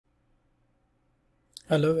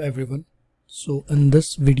Hello everyone. So in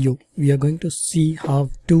this video we are going to see how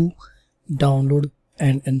to download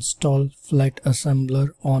and install Flat Assembler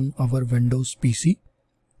on our Windows PC.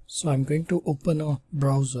 So I'm going to open a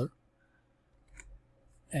browser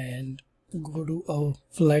and go to our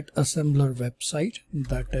Flat Assembler website,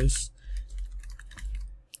 that is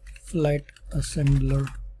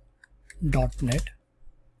flatassembler.net.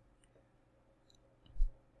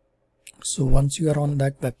 So once you are on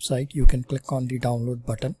that website, you can click on the download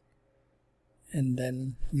button and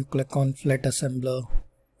then you click on Flat Assembler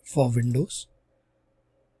for Windows.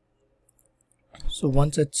 So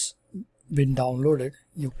once it's been downloaded,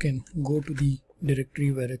 you can go to the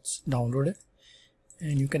directory where it's downloaded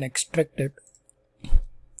and you can extract it.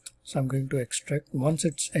 So I'm going to extract. Once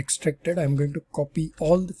it's extracted, I'm going to copy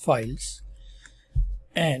all the files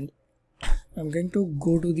and I'm going to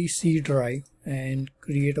go to the C drive and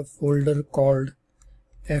create a folder called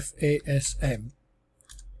FASM.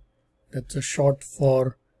 That's a short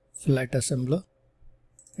for Flat Assembler,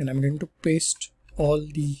 and I'm going to paste all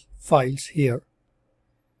the files here.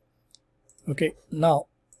 Okay, now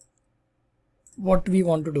what we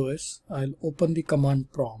want to do is I'll open the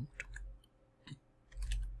command prompt,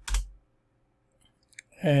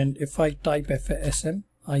 and if I type FASM,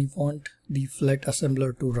 I want the Flat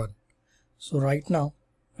Assembler to run. So right now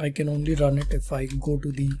I can only run it if I go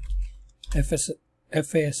to the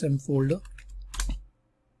FASM folder,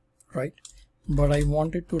 right? But I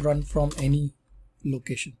want it to run from any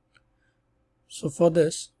location. So for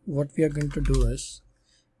this, what we are going to do is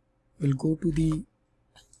we'll go to the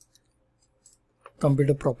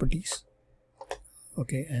computer properties,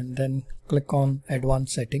 okay, and then click on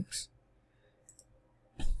advanced settings,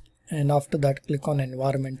 and after that click on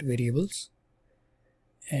environment variables.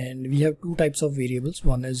 And we have two types of variables.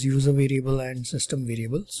 One is user variable and system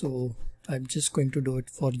variable. So I'm just going to do it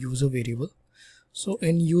for user variable. So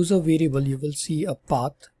in user variable, you will see a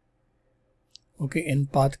path. Okay, in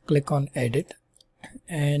path, click on edit,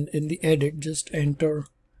 and in the edit, just enter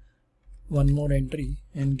one more entry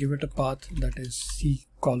and give it a path, that is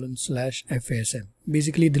C:/FASM.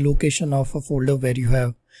 Basically the location of a folder where you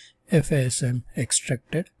have FASM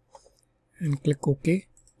extracted, and click OK.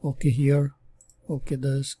 OK here. Okay,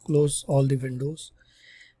 this, close all the windows,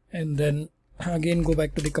 and then again go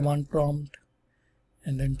back to the command prompt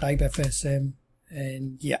and then type FASM,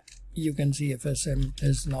 and yeah, you can see FASM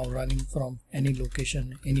is now running from any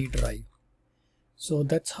location, any drive. So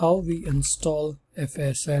that's how we install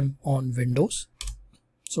FASM on Windows.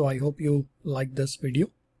 So I hope you like this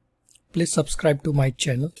video. Please subscribe to my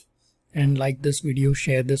channel and like this video,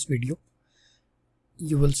 share this video.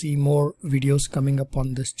 You will see more videos coming up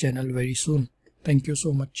on this channel very soon. Thank you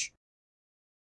so much.